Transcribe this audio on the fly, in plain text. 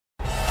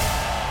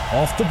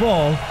Off the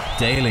Ball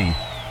Daily.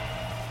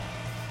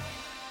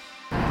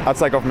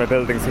 Outside government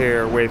buildings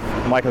here with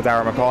Michael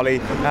Darragh MacAuley.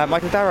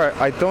 Michael Darragh,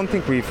 I don't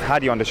think we've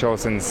had you on the show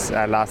since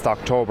last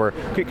October.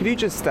 Could you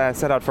just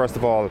set out first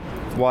of all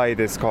why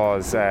this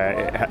cause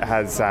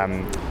has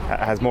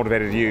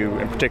motivated you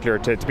in particular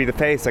to be the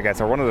face, I guess,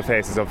 or one of the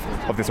faces of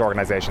this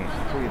organisation?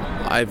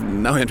 I've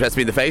no interest to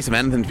be the face of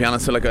anything, to be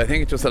honest. So, I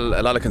think just a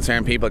lot of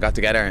concerned people got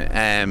together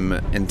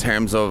in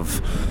terms of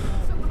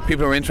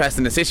people who were interested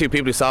in this issue,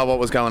 people who saw what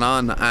was going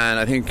on, and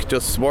I think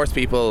just sports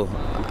people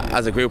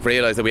as a group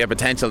realised that we have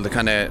potential to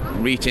kind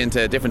of reach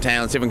into different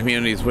towns, different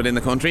communities within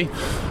the country,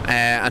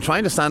 and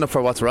trying to stand up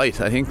for what's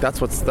right. I think that's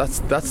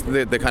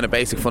the kind of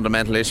basic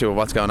fundamental issue of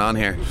what's going on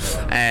here.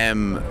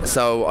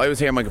 So I was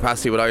here in my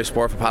capacity with Irish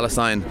Sport For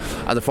Palestine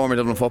as a former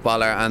Dublin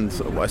footballer, and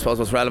I suppose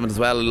what's relevant as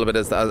well a little bit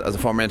as a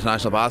former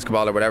international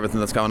basketballer with everything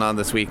that's going on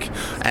this week,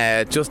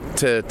 just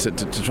to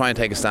try and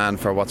take a stand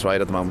for what's right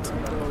at the moment.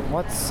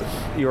 What's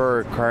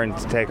your current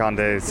take on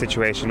the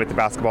situation with the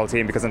basketball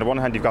team? Because on the one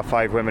hand you've got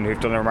 5 women who've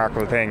done a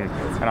remarkable thing,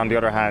 and on the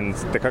other hand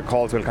the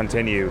calls will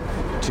continue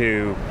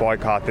to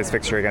boycott this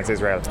fixture against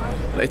Israel.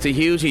 It's a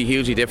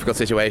hugely difficult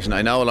situation.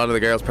 I know a lot of the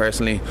girls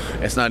personally.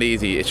 It's not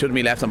easy. It shouldn't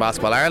be left on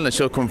Basketball Ireland. It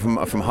should come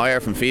from higher,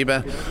 from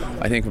FIBA.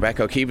 I think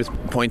Rebecca O'Keefe has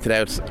pointed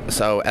out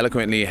so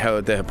eloquently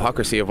how the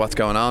hypocrisy of what's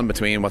going on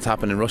between what's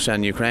happened in Russia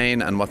and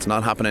Ukraine and what's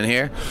not happening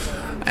here,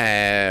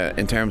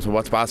 in terms of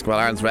what's Basketball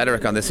Ireland's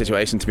rhetoric on this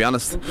situation, to be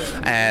honest.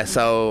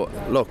 So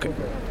look,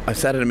 I've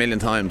said it a million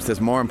times,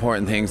 there's more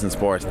important things in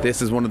sport.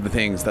 This is one of the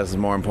things that is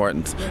more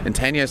important. In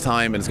 10 years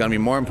time it's going to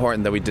be more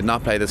important that we did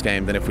not play this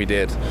game than if we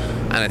did,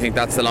 and I think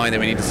that's the line that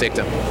we need to stick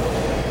to.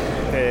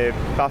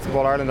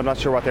 Basketball Ireland, I'm not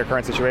sure what their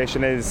current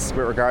situation is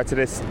with regard to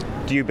this.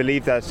 Do you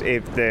believe that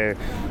if the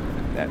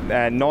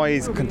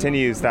noise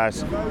continues that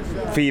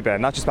FIBA,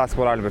 not just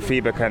Basketball Ireland but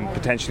FIBA, can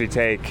potentially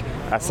take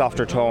a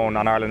softer tone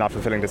on Ireland not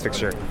fulfilling this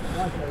fixture?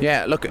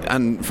 Yeah, look,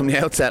 and from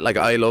the outset,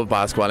 I love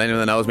basketball. Anyone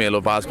that knows me, I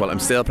love basketball. I'm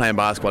still playing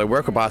basketball. I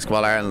work with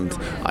Basketball Ireland.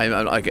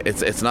 I'm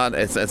it's not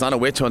a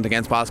witch hunt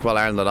against Basketball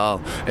Ireland at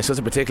all. It's just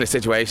a particular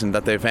situation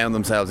that they found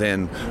themselves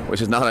in,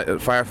 which is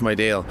not far from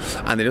ideal,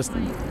 and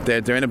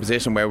they're in a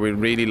position where we'd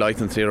really like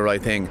them to do the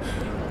right thing.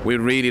 We'd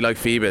really like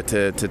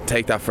FIBA to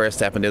take that first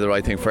step and do the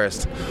right thing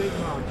first.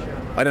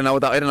 I don't know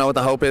what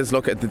the hope is.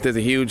 Look, there's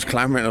a huge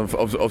clamouring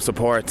of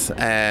support for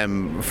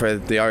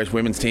the Irish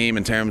women's team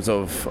in terms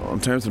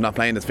of not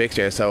playing this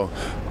fixture. So,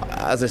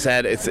 as I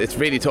said, it's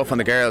really tough on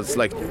the girls.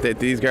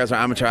 These girls are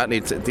amateur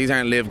athletes. These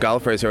aren't live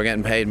golfers who are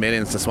getting paid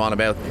millions to swan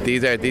about.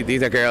 These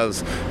are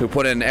girls who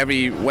put in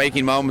every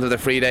waking moment of their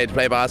free day to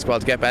play basketball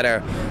to get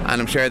better.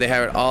 And I'm sure they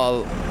have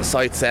all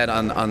sights set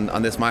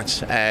on this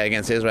match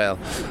against Israel,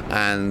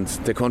 and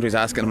the country's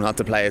asking them not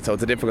to play it. So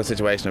it's a difficult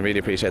situation. I really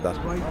appreciate that.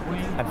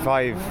 And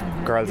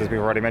 5 girls, as we've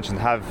already mentioned,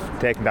 have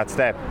taken that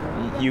step.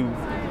 You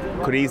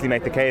could easily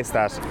make the case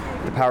that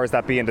the powers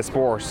that be in the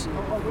sport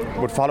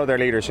would follow their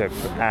leadership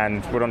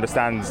and would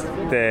understand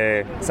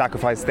the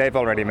sacrifice they've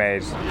already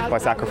made by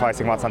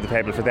sacrificing what's on the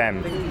table for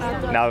them.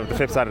 Now, the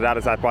flip side of that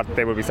is that what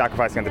they would be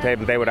sacrificing on the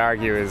table, they would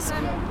argue, is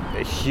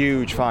a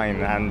huge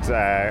fine and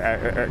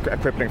a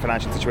crippling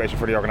financial situation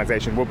for the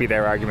organisation. Would be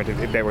their argument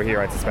if they were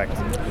here, I'd suspect.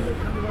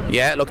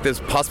 Yeah, look, there's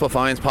possible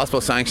fines,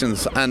 possible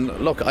sanctions, and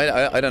look,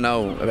 I don't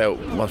know about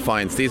what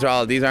fines. These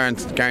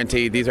aren't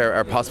guaranteed. These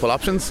are possible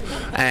options,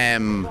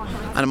 and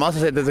I'm also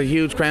saying there's a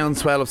huge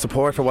groundswell of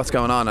support for what's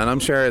going on, and I'm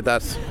sure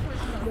that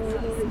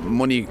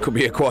money could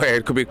be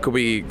acquired, could be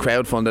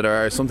crowdfunded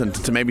or something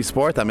to maybe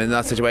support them in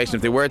that situation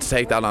if they were to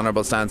take that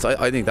honourable stance.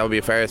 I think that would be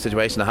a fair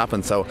situation to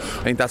happen. So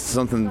I think that's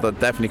something that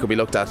definitely could be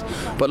looked at.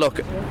 But look,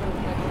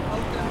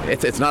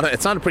 it's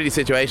not a pretty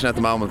situation at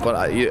the moment,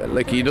 but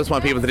you just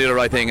want people to do the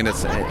right thing in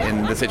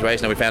the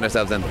situation that we found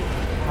ourselves in.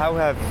 How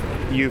have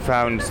you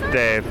found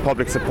the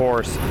public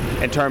support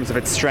in terms of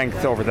its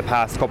strength over the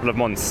past couple of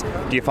months?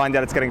 Do you find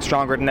that it's getting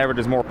stronger than ever?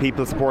 There's more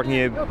people supporting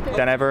you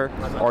than ever?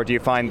 Or do you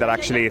find that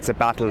actually it's a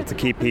battle to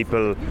keep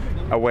people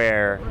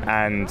aware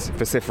and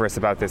vociferous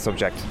about this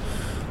subject?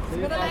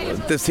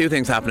 There's 2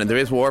 things happening. There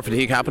is war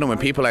fatigue happening when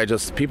people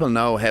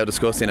know how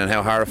disgusting and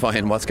how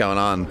horrifying what's going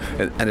on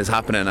and is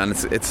happening, and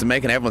it's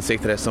making everyone sick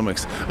to their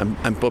stomachs,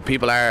 but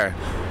people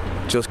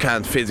just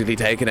can't physically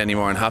take it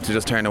anymore and have to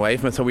just turn away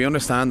from it. So we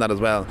understand that as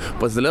well. But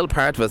there's a little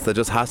part of us that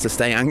just has to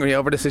stay angry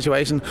over the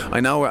situation. I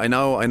know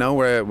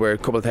we're a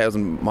couple of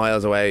thousand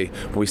miles away,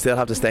 but we still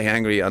have to stay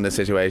angry on this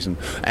situation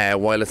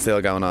while it's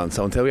still going on.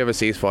 So until we have a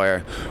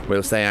ceasefire,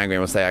 we'll stay angry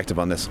and we'll stay active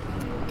on this.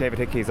 David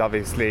Hickey is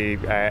obviously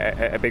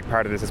a big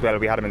part of this as well.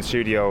 We had him in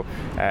studio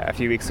a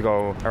few weeks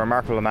ago, a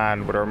remarkable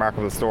man with a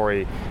remarkable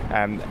story.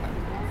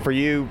 For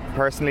you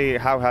personally,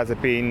 how has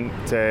it been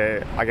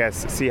to, I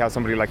guess, see how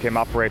somebody like him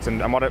operates,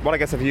 and what I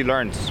guess have you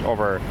learned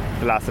over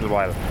the last little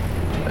while?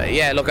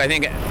 Yeah, look, I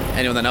think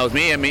anyone that knows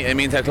me, it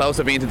means how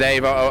close I've been to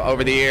Dave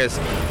over the years,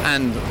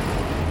 and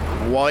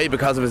why?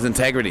 Because of his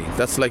integrity.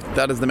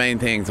 That is the main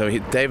thing. So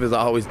Dave has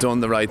always done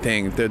the right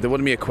thing. There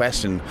wouldn't be a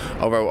question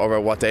over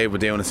what Dave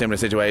would do in a similar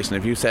situation.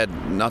 If you said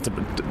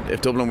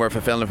if Dublin were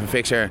fulfilling a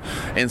fixture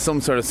in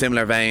some sort of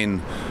similar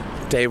vein,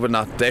 Dave would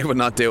not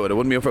do it. It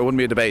wouldn't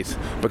be a debate,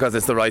 because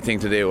it's the right thing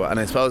to do. And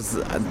I suppose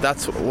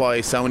that's why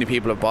so many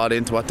people have bought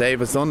into what Dave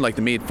has done. Like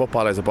the Meath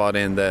footballers have bought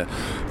in, the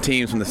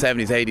teams from the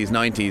 70s, 80s,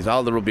 90s,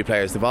 all the rugby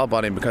players, they've all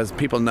bought in, because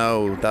people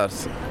know that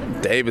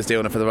Dave is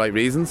doing it for the right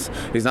reasons.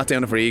 He's not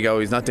doing it for ego.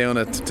 He's not doing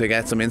it to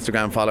get some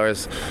Instagram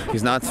followers.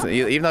 He's not,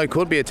 even though he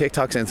could be a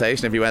TikTok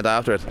sensation if he went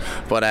after it,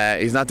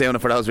 but he's not doing it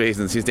for those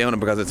reasons. He's doing it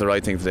because it's the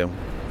right thing to do.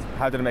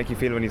 How did it make you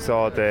feel when you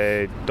saw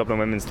the Dublin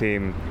women's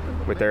team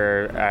with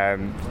their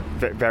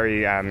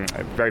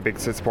very big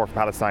support for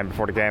Palestine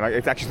before the game?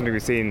 It's actually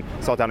something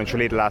saw down in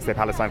Tralee last day,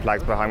 Palestine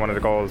flags behind one of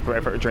the goals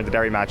during the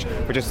Derry match,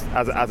 but just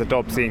as a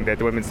dub, seeing the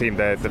women's team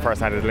the first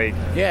night of the league.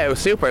 Yeah, it was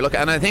super. Look,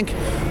 and I think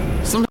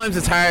sometimes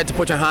it's hard to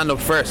put your hand up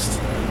first,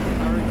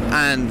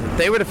 and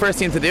they were the first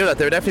team to do that.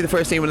 They were definitely the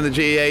first team within the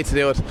GAA to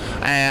do it,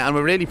 and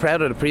we're really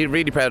proud of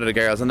the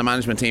girls and the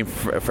management team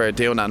for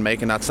doing that and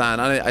making that stand.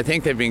 And I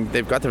think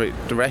they've got the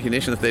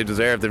recognition that they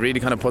deserve. They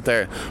really kind of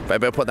putting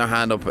their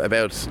hand up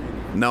about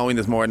knowing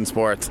there's more than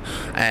sport,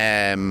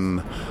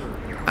 and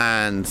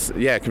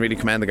yeah, I can really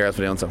commend the girls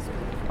for doing so.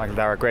 Michael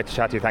Darragh, great to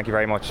chat to you. Thank you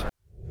very much.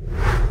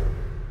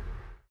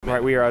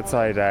 Right, we are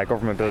outside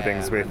government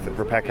buildings with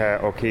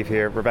Rebecca O'Keefe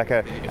here.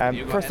 Rebecca,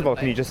 first of all,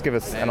 can you just give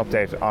us an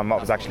update on what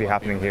was actually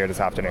happening here this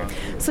afternoon?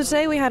 So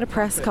today we had a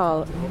press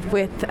call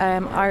with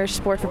Irish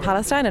Sport For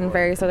Palestine and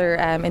various other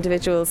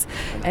individuals,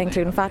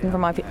 including Fatten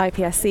from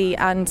IPSC.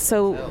 And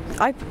so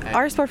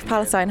Irish Sport For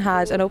Palestine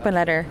had an open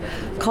letter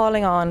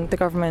calling on the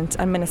government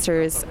and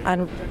ministers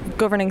and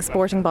governing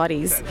sporting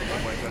bodies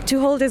to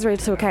hold Israel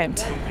to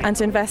account and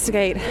to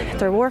investigate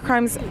their war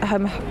crimes,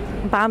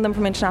 ban them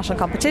from international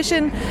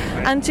competition,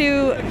 and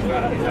to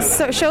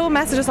show a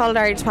message of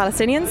solidarity to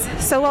Palestinians.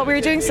 So what we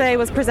were doing today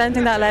was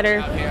presenting that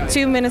letter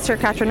to Minister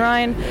Catherine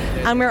Ryan,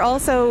 and we're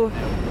also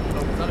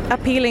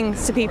appealing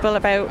to people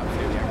about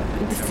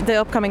the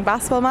upcoming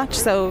basketball match.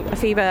 So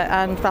FIBA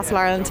and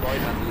Basketball Ireland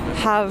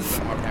have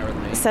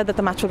said that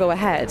the match will go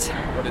ahead,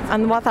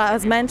 and what that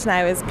has meant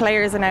now is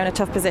players are now in a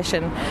tough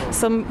position.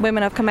 Some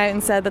women have come out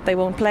and said that they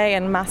won't play,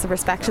 and massive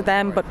respect to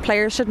them, but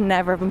players should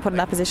never have been put in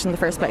that position in the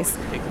first place,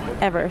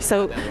 ever.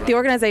 So the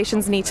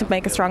organisations need to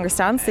make a stronger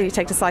stance. They need to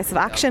take decisive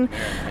action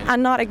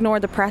and not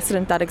ignore the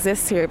precedent that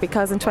exists here,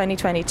 because in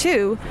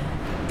 2022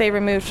 they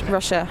removed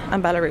Russia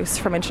and Belarus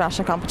from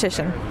international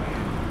competition.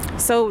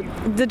 So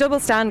the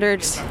double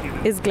standard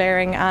is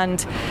glaring,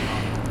 and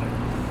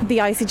the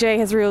ICJ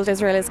has ruled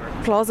Israel is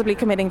plausibly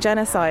committing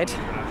genocide.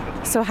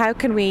 So how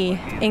can we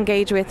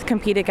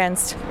compete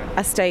against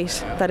a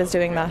state that is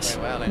doing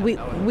that?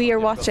 We are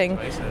watching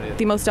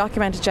the most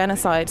documented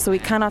genocide, so we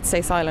cannot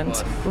stay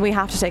silent. We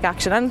have to take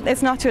action, and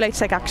it's not too late to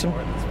take action.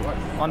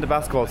 On the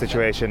basketball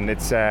situation,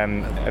 it's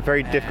a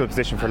very difficult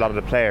position for a lot of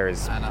the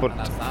players, but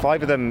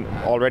 5 of them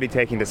already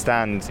taking the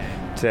stand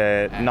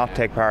to not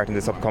take part in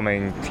this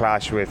upcoming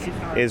clash with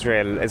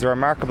Israel is a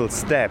remarkable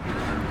step.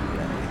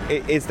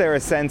 Is there a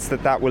sense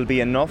that will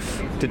be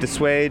enough to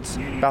dissuade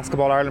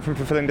Basketball Ireland from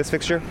fulfilling this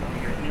fixture?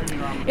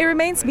 It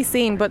remains to be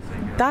seen, but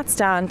that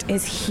stand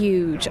is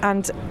huge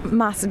and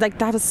massive. Like,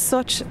 that is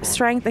such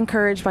strength and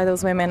courage by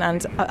those women,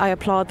 and I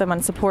applaud them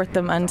and support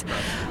them. And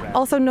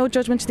also no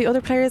judgment to the other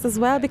players as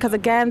well, because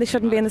again, they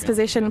shouldn't be in this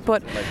position,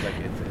 but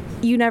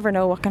you never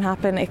know what can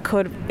happen. It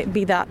could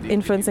be that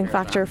influencing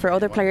factor for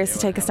other players to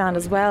take a stand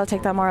as well,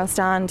 take that moral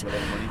stand.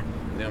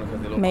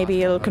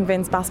 Maybe it'll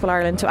convince Basketball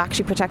Ireland to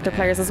actually protect their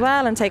players as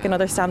well and take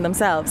another stand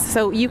themselves.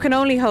 So you can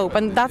only hope,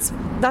 and that's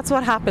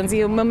what happens.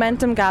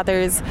 Momentum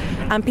gathers,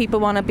 and people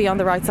want to be on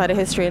the right side of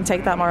history and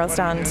take that moral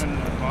stand.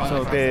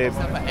 So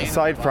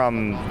aside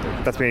from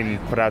that's being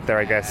put out there,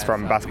 I guess,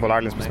 from Basketball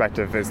Ireland's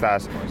perspective, is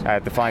that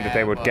the fine that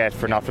they would get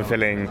for not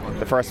fulfilling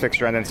the first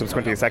fixture and then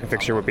subsequently the second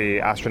fixture would be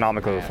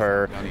astronomical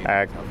for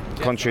a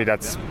country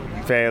that's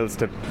fails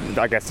to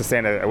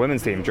sustain a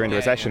women's team during the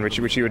recession, which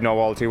you would know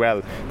all too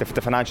well.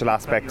 The financial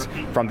aspect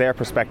from their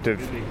perspective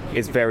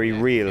is very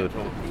real.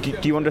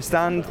 Do you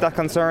understand that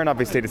concern?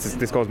 Obviously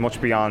this goes much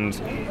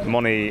beyond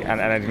money and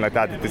anything like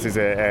that. This is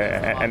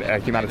a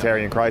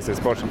humanitarian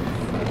crisis, but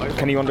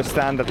can you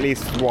understand at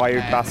least why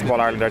Basketball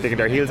Ireland are digging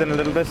their heels in a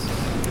little bit?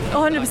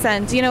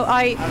 100%.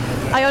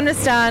 I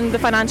understand the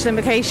financial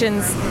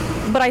implications,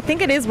 but I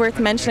think it is worth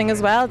mentioning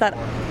as well that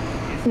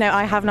now,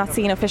 I have not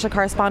seen official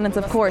correspondence,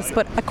 of course,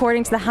 but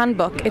according to the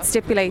handbook, it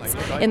stipulates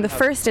in the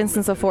first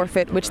instance of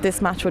forfeit, which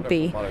this match would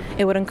be,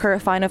 it would incur a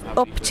fine of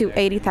up to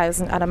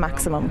 80,000 at a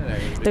maximum.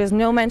 There's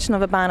no mention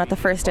of a ban at the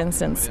first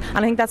instance, and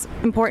I think that's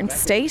important to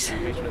state.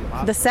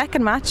 The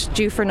second match,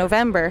 due for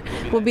November,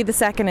 will be the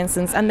second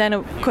instance, and then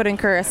it could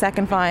incur a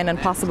second fine and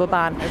possible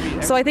ban.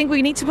 So I think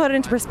we need to put it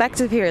into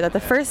perspective here that the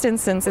first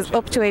instance is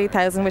up to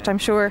 80,000, which I'm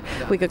sure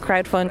we could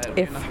crowdfund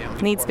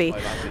if needs be.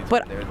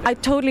 But I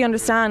totally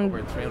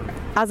understand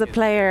as a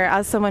player,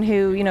 as someone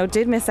who,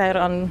 did miss out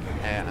on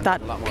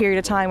that period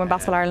of time when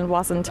Basketball Ireland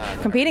wasn't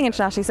competing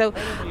internationally. So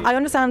I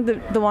understand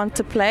the want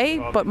to play,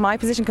 but my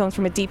position comes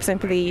from a deep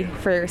sympathy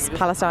for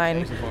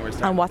Palestine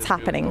and what's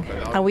happening,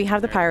 and we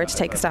have the power to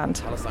take a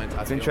stand.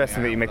 It's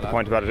interesting that you make the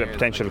point about a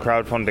potential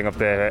crowdfunding of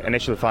the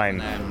initial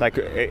fine. Like,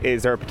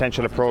 is there a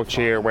potential approach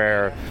here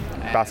where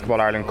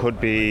Basketball Ireland could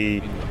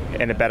be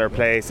in a better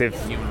place if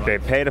they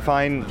pay the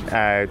fine,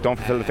 don't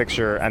fulfil the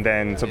fixture, and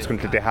then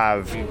subsequently they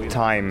have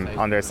time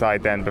on their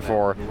side then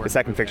before the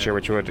second fixture,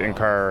 which would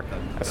incur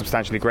a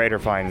substantially greater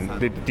fine?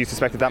 Do you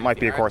suspect that might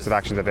be a course of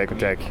action that they could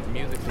take?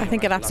 I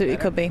think it absolutely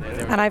could be,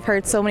 and I've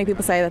heard so many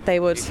people say that they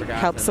would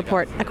help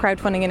support a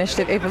crowdfunding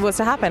initiative if it was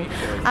to happen.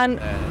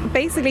 And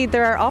basically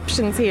there are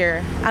options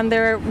here, and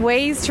there are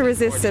ways to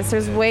resist this.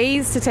 There's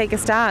ways to take a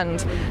stand.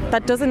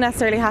 That doesn't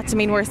necessarily have to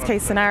mean worst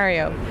case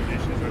scenario.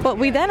 But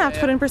we then have to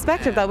put in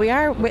perspective that we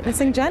are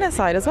witnessing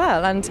genocide as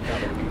well, and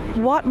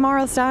what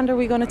moral stand are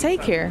we going to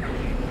take here?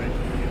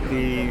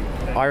 The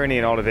irony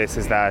in all of this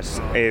is that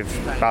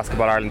if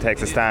Basketball Ireland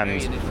takes a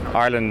stand,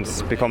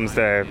 Ireland becomes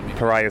the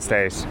pariah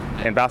state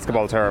in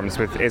basketball terms,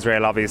 with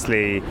Israel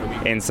obviously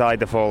inside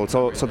the fold.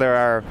 So there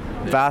are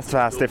vast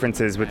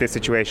differences with this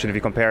situation if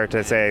you compare it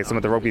to, say, some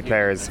of the rugby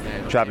players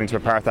travelling to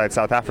apartheid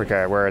South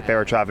Africa, where they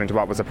were travelling to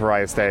what was a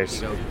pariah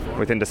state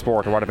within the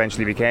sport, or what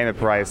eventually became a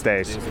pariah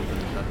state.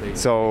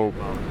 So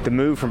the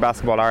move from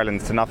Basketball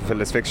Ireland to not fulfil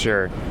this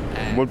fixture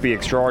would be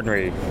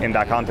extraordinary in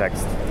that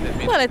context.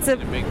 Well,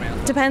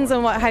 it depends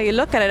on how you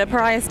look at it. A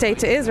pariah state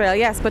to Israel,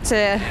 yes, but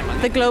to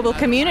the global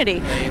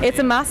community, it's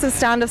a massive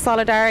stand of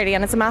solidarity,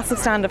 and it's a massive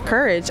stand of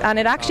courage, and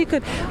it actually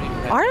could.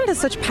 Ireland has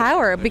such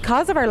power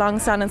because of our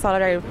long-standing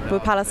solidarity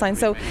with Palestine,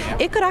 so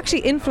it could actually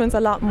influence a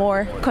lot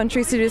more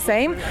countries to do the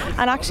same.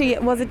 And actually,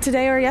 was it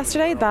today or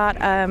yesterday that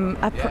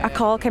a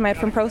call came out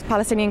from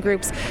pro-Palestinian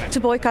groups to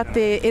boycott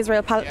the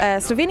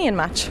Israel-Slovenian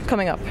match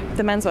coming up,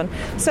 the men's one.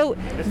 So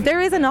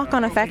there is a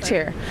knock-on effect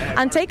here,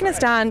 and taking a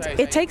stand,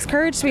 it takes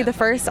courage to be the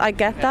first, I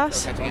get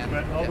that,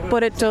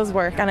 but it does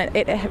work, and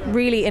it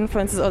really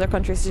influences other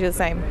countries to do the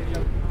same.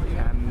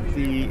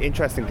 The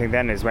interesting thing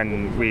then is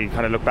when we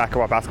kind of look back at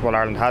what Basketball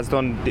Ireland has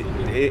done,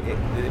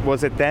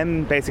 was it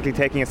them basically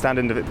taking a stand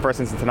in the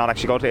first instance to not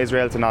actually go to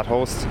Israel, to not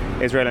host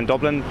Israel in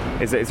Dublin?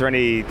 Is there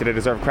any, did they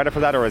deserve credit for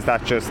that, or is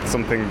that just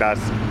something that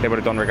they would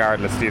have done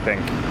regardless, do you think,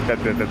 that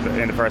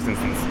in the first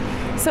instance?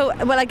 So,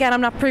 well, again,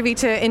 I'm not privy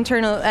to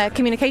internal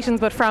communications,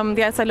 but from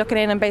the outside looking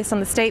in and based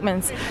on the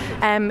statements,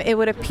 it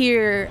would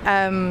appear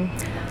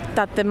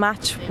that the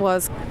match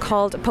was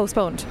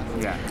postponed.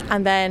 Yeah.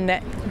 And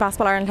then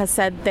Basketball Ireland has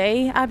said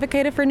they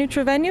advocated for a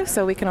neutral venue,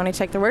 so we can only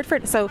take their word for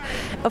it. So,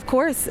 of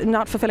course,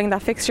 not fulfilling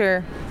that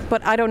fixture,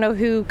 but I don't know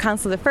who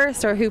cancelled it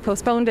first or who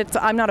postponed it,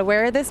 so I'm not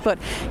aware of this. But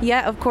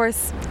yeah, of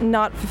course,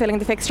 not fulfilling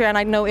the fixture, and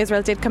I know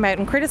Israel did come out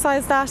and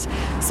criticise that.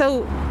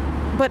 So,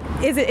 but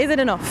is it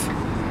enough?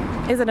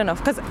 Is it enough?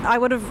 Because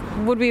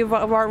would we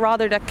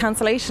rather the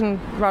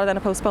cancellation rather than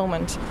a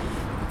postponement.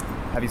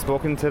 Have you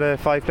spoken to the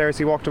 5 players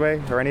who walked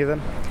away, or any of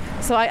them?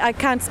 So I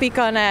can't speak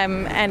on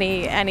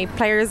any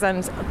players,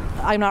 and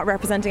I'm not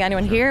representing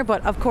anyone here,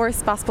 but of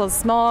course basketball's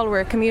small,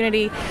 we're a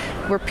community,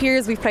 we're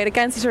peers, we've played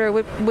against each other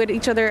with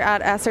each other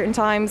at certain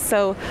times,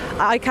 so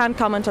I can't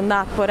comment on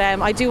that, but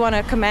I do want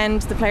to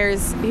commend the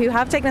players who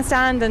have taken a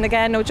stand, and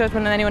again, no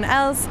judgment on anyone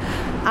else,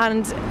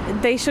 and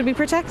they should be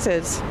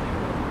protected.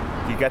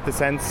 Do you get the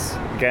sense,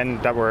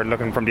 again, that we're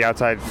looking from the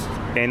outside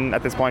in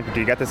at this point, but do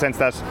you get the sense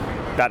that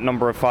that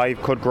number of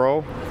 5 could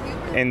grow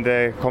in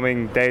the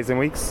coming days and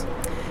weeks?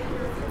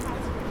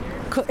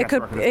 It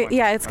could,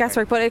 it's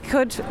guesswork, but it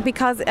could,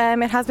 because it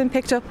has been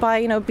picked up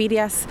by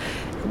BDS,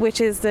 which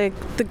is the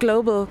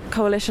global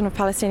coalition of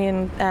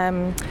Palestinian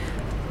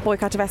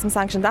boycott, divestment,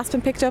 sanction. That's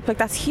been picked up,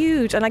 that's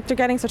huge, and they're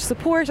getting such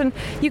support, and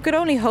you could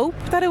only hope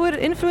that it would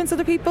influence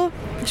other people.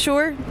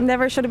 Sure,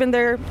 never should have been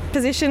their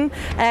position,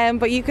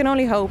 but you can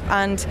only hope,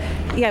 and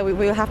yeah,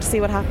 we'll have to see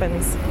what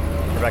happens.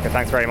 Rebecca,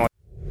 thanks very much.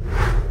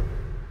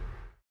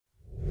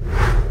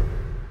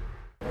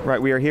 Right,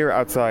 we are here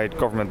outside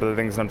government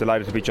buildings, and I'm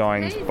delighted to be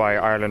joined by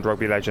Ireland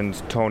rugby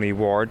legend Tony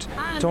Ward.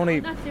 Tony,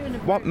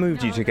 what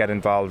moved you to get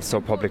involved so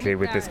publicly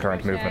with this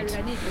current movement?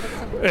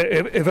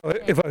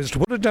 If I was to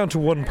put it down to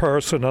one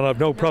person, and I've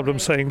no problem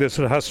saying this,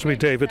 it has to be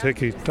David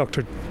Hickey,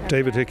 Dr.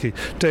 David Hickey.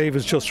 Dave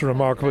is just a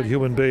remarkable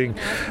human being,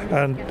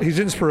 and he's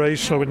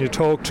inspirational when you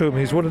talk to him.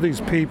 He's one of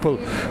these people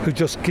who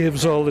just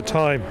gives all the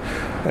time.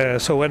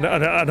 And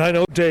I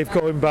know Dave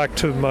going back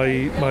to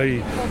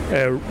my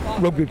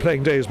rugby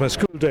playing days, my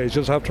school days,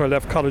 just after I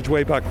left college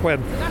way back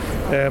when.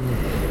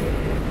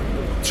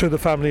 Through the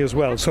family as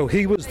well. So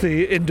he was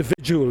the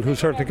individual who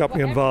certainly got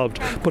me involved.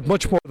 But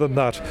much more than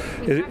that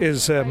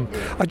is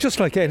I just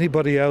like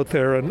anybody out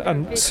there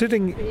and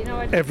sitting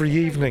every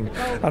evening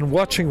and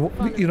watching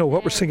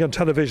what we're seeing on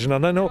television.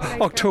 And I know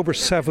October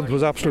 7th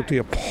was absolutely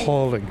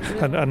appalling,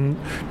 and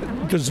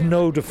there's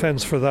no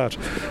defence for that.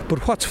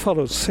 But what's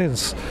followed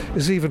since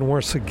is even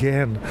worse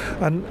again.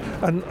 And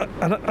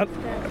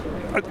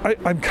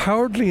I'm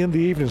cowardly in the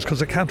evenings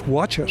because I can't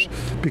watch it,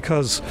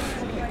 because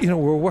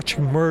we're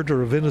watching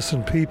murder of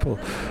innocent people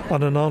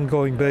on an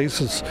ongoing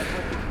basis.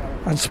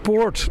 And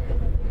sport,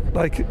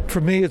 like,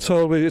 for me, it's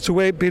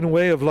been a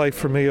way of life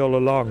for me all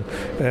along.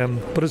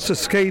 But it's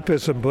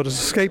escapism, but it's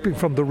escaping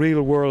from the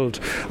real world.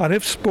 And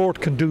if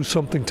sport can do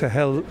something to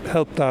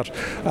help that,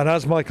 and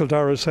as Michael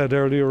Darragh said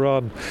earlier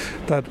on,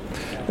 that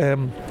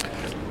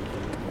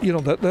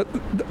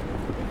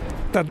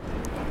that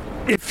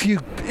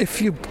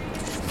if you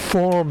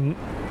form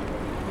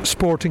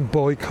sporting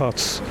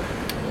boycotts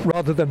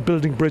rather than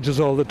building bridges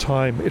all the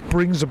time, it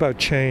brings about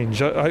change.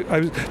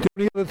 The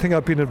only other thing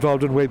I've been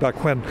involved in way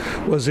back when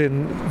was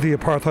in the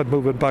apartheid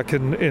movement back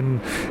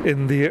in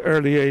the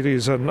early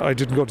 80s, and I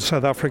didn't go to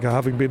South Africa,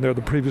 having been there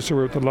the previous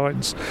year with the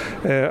Lions,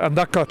 and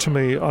that got to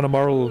me on a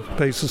moral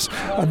basis,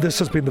 and this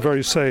has been the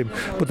very same,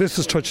 but this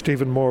has touched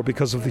even more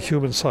because of the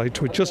human side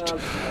to it. Just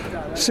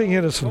seeing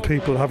innocent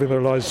people having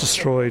their lives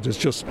destroyed is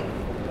just,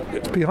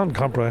 it's beyond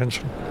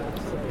comprehension.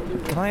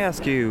 Can I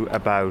ask you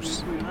about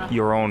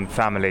your own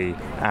family?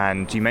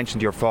 And you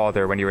mentioned your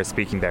father when you were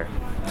speaking there.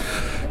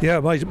 Yeah,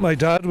 my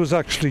dad was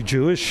actually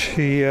Jewish.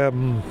 He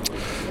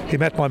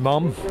met my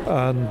mum,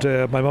 and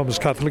my mum was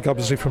Catholic,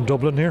 obviously from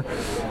Dublin here.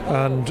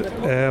 And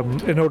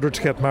in order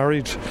to get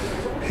married,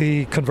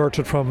 he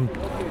converted from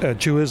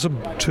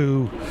Judaism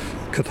to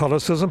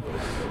Catholicism.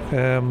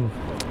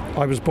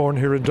 I was born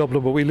here in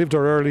Dublin, but we lived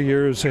our early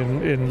years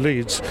in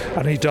Leeds,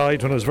 and he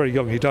died when I was very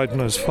young. He died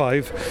when I was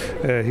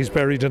 5. He's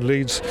buried in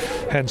Leeds,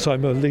 hence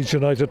I'm a Leeds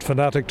United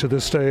fanatic to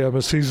this day. I'm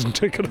a season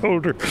ticket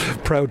holder,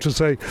 proud to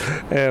say.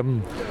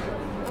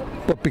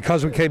 But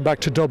because we came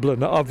back to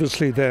Dublin,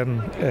 obviously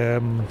then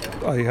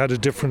I had a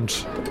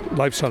different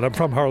lifestyle. I'm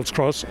from Harold's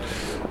Cross,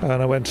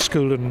 and I went to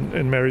school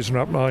in Mary's and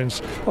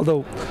Rathmines,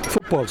 although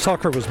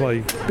soccer was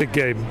my big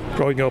game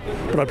growing up,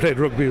 but I played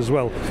rugby as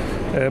well.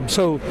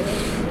 So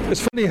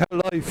it's funny how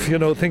life,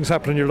 things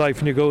happen in your life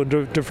and you go in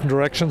different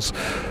directions.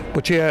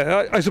 But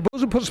yeah, I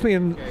suppose it puts me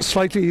in a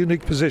slightly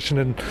unique position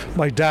in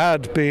my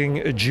dad being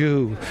a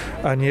Jew,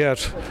 and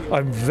yet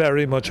I'm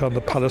very much on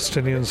the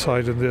Palestinian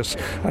side in this.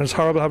 And it's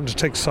horrible having to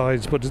take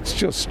sides, but it's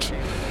just,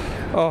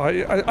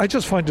 I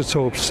just find it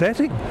so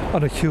upsetting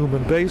on a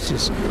human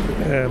basis.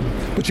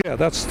 But yeah,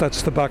 that's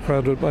the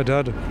background with my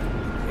dad.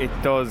 It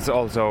does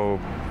also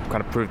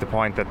kind of prove the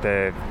point that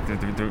the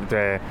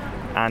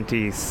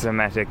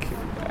anti-Semitic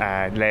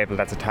label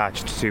that's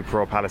attached to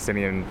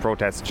pro-Palestinian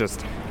protests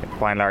just,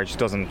 by and large,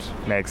 doesn't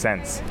make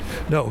sense.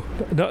 No,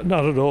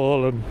 not at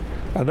all, and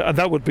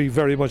that would be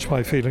very much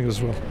my feeling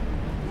as well.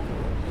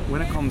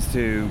 When it comes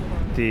to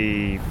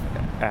the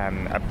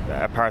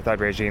apartheid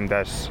regime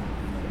that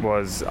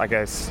was, I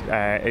guess,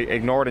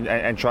 ignored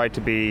and tried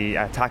to be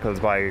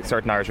tackled by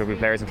certain Irish rugby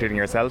players, including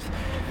yourself,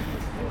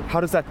 how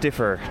does that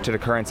differ to the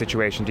current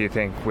situation, do you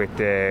think, with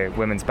the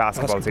women's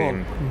basketball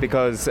team?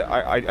 Because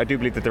I do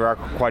believe that there are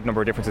quite a number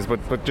of differences,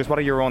 but just what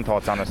are your own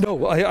thoughts on it?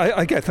 No,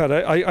 I get that.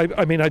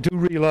 I mean, I do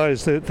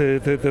realise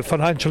the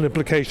financial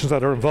implications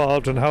that are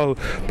involved and how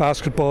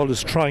basketball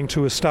is trying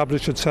to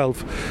establish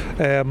itself.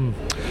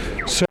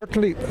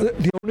 Certainly,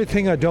 the only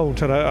thing I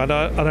don't, and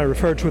I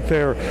referred to it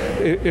there,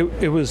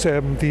 it was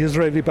the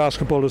Israeli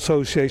Basketball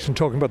Association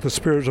talking about the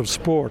spirit of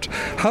sport.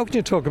 How can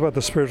you talk about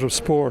the spirit of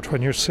sport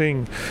when you're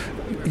seeing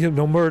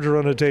murder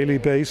on a daily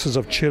basis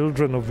of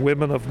children, of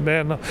women, of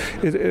men?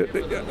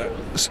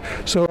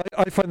 So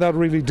I find that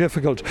really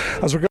difficult.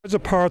 As regards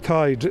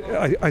apartheid,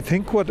 I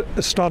think what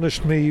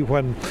astonished me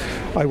when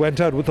I went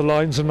out with the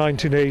Lions in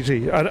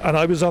 1980, and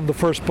I was on the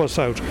first bus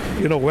out,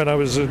 when I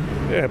was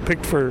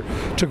picked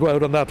to go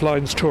out on that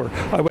Lions tour.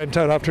 I went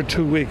out after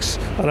 2 weeks,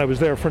 and I was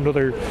there for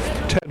another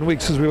 10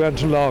 weeks as we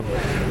went along.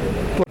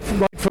 But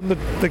right from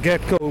the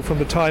get-go, from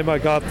the time I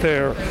got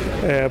there,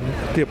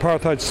 the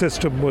apartheid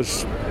system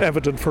was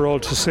evident for all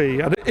to see,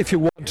 and if you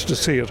wanted to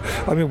see it.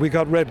 I mean, we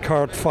got red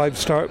carpet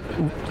 5-star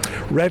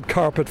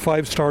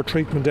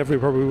treatment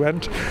everywhere we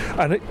went,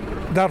 and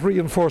that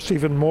reinforced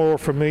even more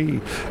for me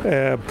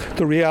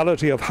the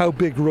reality of how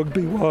big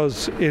rugby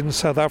was in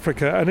South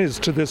Africa, and is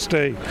to this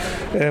day.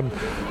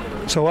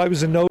 So I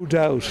was in no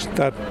doubt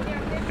that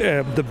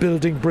the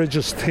building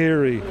bridges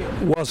theory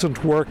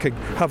wasn't working,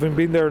 having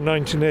been there in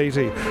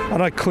 1980,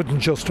 and I couldn't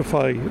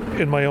justify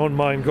in my own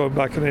mind going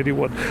back in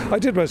 81. I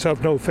did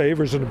myself no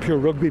favours in a pure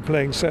rugby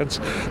playing sense,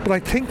 but I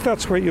think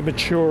that's where you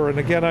mature, and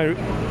again I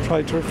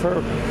tried to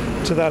refer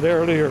to that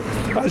earlier.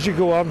 As you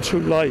go on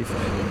through life,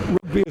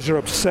 rugby is your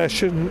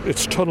obsession,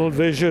 it's tunnel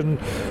vision,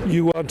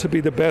 you want to be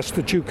the best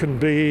that you can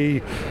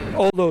be,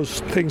 all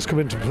those things come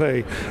into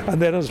play,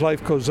 and then as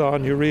life goes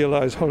on you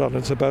realise, hold on,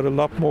 it's about a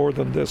lot more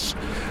than this.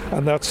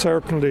 And that's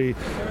certainly,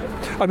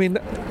 I mean,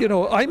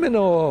 I'm in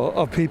awe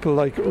of people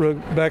like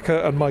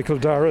Rebecca and Michael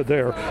Darragh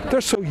there. They're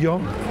so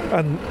young,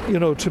 and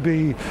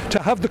to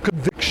have the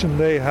conviction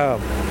they have.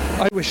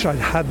 I wish I'd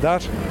had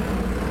that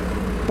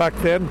back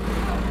then.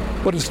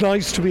 But it's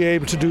nice to be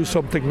able to do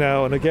something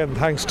now, and again,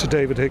 thanks to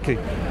David Hickey.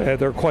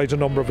 There are quite a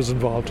number of us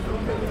involved.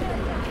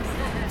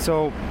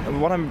 So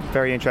what I'm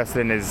very interested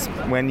in is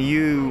when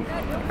you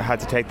had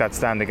to take that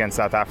stand against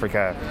South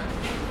Africa,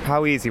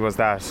 How easy was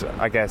that,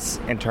 I guess,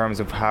 in terms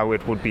of how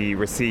it would be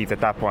received at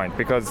that point?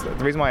 Because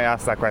the reason why I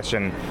asked that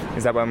question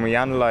is that when we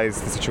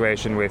analyse the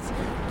situation with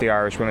the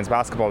Irish women's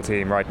basketball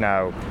team right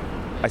now,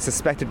 I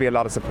suspect there'd be a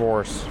lot of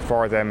support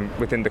for them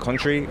within the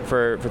country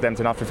for them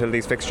to not fulfil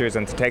these fixtures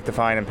and to take the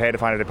fine and pay the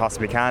fine that they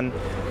possibly can.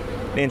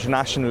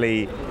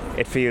 Internationally,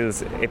 it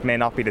feels it may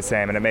not be the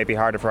same, and it may be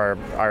harder for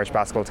Irish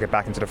basketball to get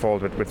back into the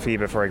fold with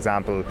FIBA, for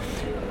example.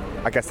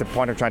 I guess the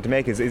point I'm trying to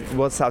make is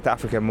was South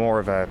Africa more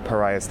of a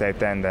pariah state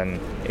then than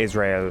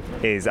Israel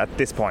is at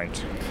this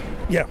point?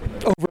 Yeah,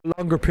 over a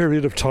longer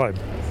period of time.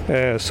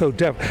 And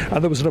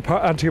there was an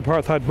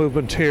anti-apartheid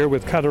movement here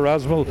with Kader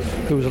Asmal,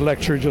 who was a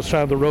lecturer just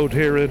down the road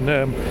here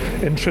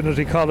in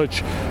Trinity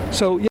College.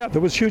 So yeah,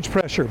 there was huge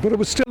pressure, but it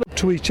was still up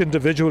to each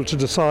individual to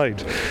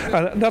decide.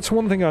 And that's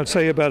one thing I'd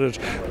say about it.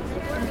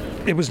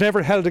 It was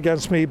never held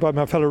against me by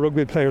my fellow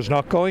rugby players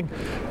not going.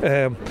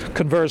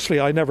 Conversely,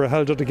 I never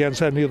held it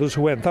against any others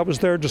who went. That was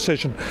their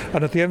decision.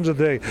 And at the end of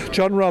the day,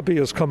 John Robbie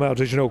has come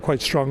out, as you know,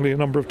 quite strongly a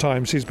number of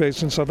times. He's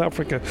based in South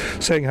Africa,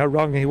 saying how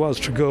wrong he was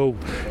to go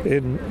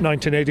in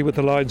 1980 with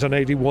the Lions on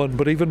 81,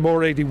 but even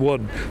more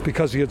 81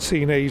 because he had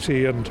seen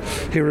 80, and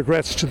he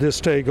regrets to this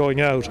day going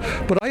out.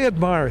 But I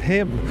admire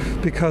him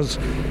because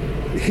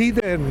he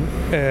then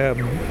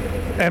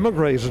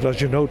emigrated, as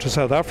you know, to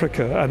South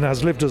Africa and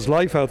has lived his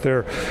life out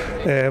there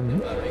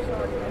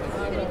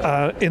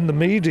in the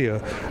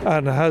media,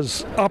 and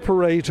has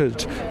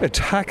operated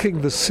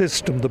attacking the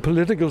system, the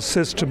political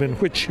system in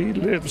which he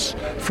lives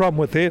from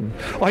within.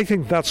 I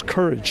think that's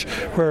courage,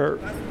 where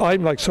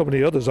I'm like so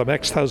many others, I'm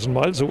X thousand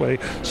miles away,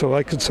 so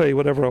I could say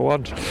whatever I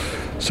want.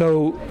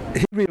 So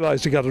he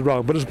realised he got it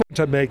wrong, but his point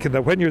I'm making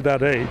that when you're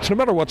that age, no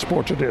matter what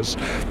sport it is,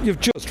 you've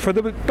just, for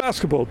the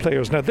basketball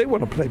players now, they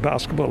want to play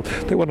basketball,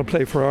 they want to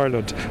play for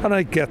Ireland, and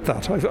I get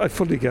that, I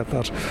fully get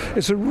that.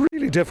 It's a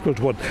really difficult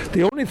one.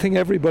 The only thing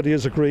everybody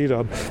has agreed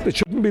on, it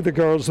shouldn't be the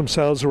girls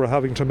themselves who are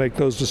having to make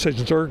those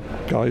decisions, or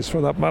guys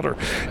for that matter.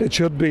 It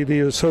should be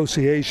the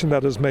association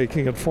that is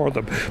making it for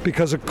them,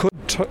 because it could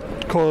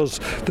cause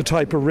the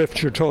type of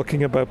rift you're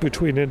talking about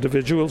between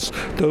individuals,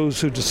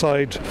 those who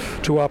decide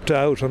to opt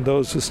out and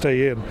those who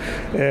stay in.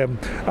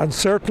 And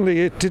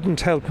certainly it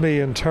didn't help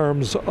me in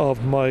terms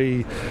of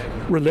my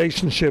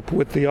relationship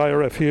with the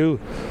IRFU,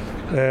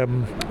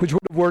 which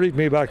would have worried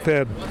me back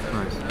then.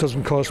 Right.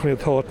 Doesn't cost me a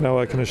thought now,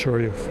 I can assure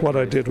you. What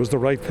I did was the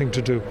right thing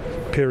to do,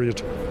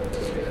 period.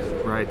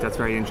 Right, that's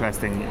very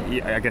interesting.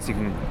 I guess you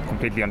can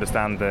completely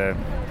understand the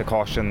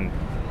caution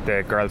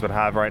the girls would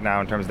have right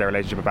now in terms of their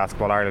relationship with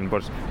Basketball Ireland,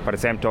 but by the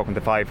same token, the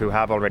five who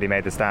have already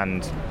made the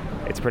stand,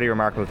 it's a pretty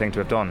remarkable thing to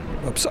have done.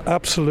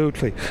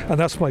 Absolutely, and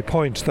that's my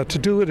point, that to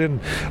do it in,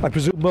 I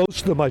presume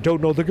most of them, I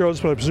don't know the girls,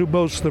 but I presume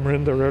most of them are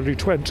in their early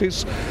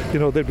 20s. You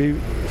know, they'd be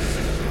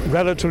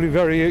relatively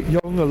very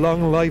young, a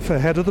long life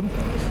ahead of them.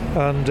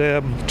 And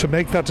to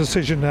make that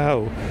decision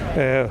now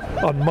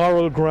on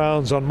moral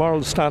grounds, on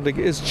moral standing,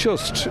 is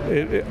just,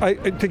 I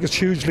think it's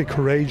hugely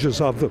courageous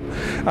of them.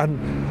 And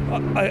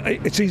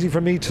it's easy for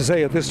me to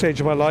say at this stage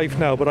of my life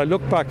now, but I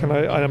look back and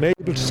I'm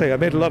able to say I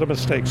made a lot of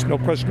mistakes, no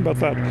question about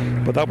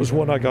that, but that was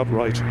one I got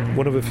right,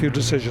 one of a few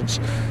decisions.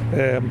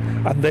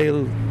 And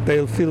they'll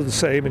feel the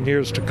same in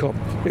years to come,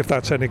 if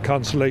that's any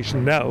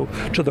consolation now,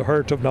 to the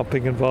hurt of not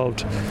being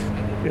involved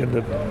in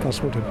the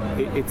basketball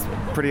team. It's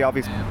pretty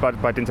obvious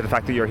by dint of the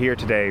fact that you're here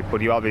today,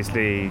 but you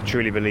obviously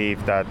truly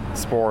believe that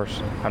sport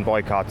and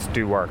boycotts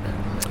do work.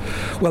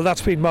 Well,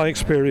 that's been my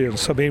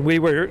experience. I mean, we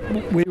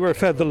were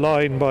fed the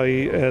line by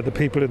the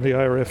people in the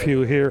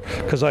IRFU here,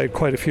 because I had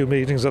quite a few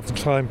meetings at the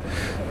time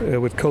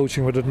with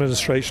coaching, with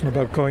administration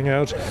about going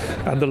out,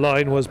 and the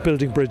line was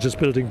building bridges,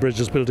 building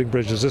bridges, building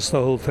bridges. It's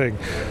the whole thing,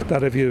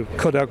 that if you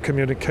cut out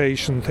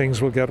communication, things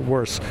will get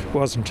worse. It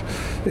wasn't.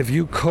 If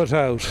you cut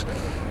out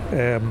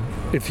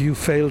if you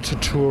fail to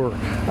tour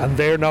and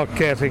they're not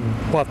getting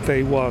what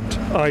they want,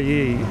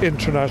 i.e.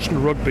 international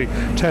rugby,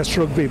 test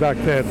rugby back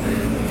then,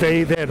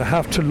 they then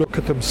have to look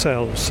at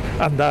themselves,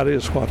 and that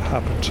is what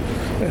happened.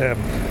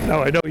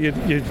 Now I know you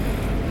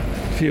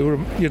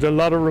had a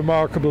lot of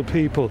remarkable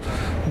people,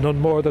 none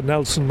more than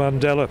Nelson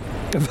Mandela.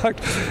 In fact,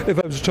 if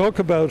I was to talk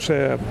about,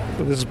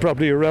 this is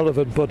probably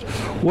irrelevant, but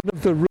one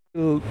of the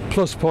real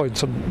plus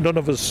points, and none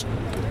of us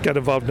get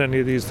involved in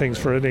any of these things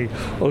for any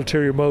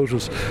ulterior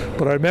motives,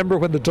 but I remember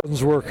when the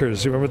Duns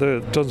workers, you remember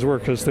the Duns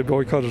workers, they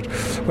boycotted,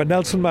 when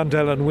Nelson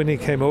Mandela and Winnie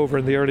came over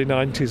in the early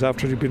 90s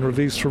after he'd been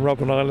released from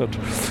Robben Island,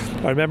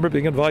 I remember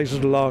being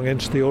invited along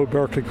into the old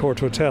Berkeley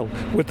Court Hotel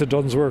with the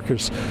Duns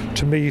workers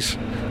to meet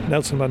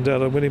Nelson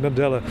Mandela and Winnie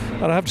Mandela,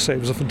 and I have to say it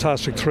was a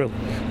fantastic thrill.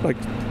 Like,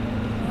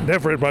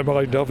 never in my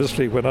mind,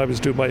 obviously, when I was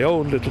doing my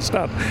own little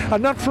stand.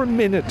 And not for a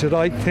minute did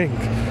I think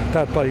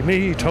that by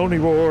me, Tony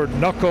Ward,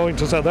 not going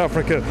to South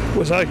Africa,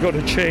 was I going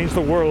to change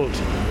the world.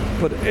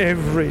 But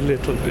every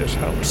little bit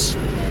helps.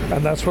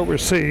 And that's what we're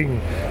seeing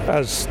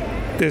as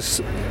this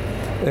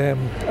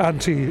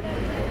anti-Israeli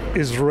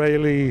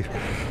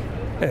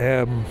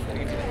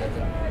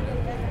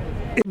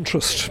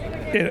interest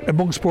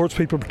among sports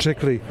people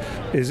particularly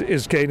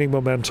is gaining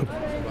momentum.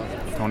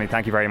 Tony,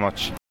 thank you very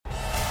much.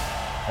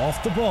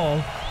 Off the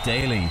ball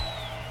daily.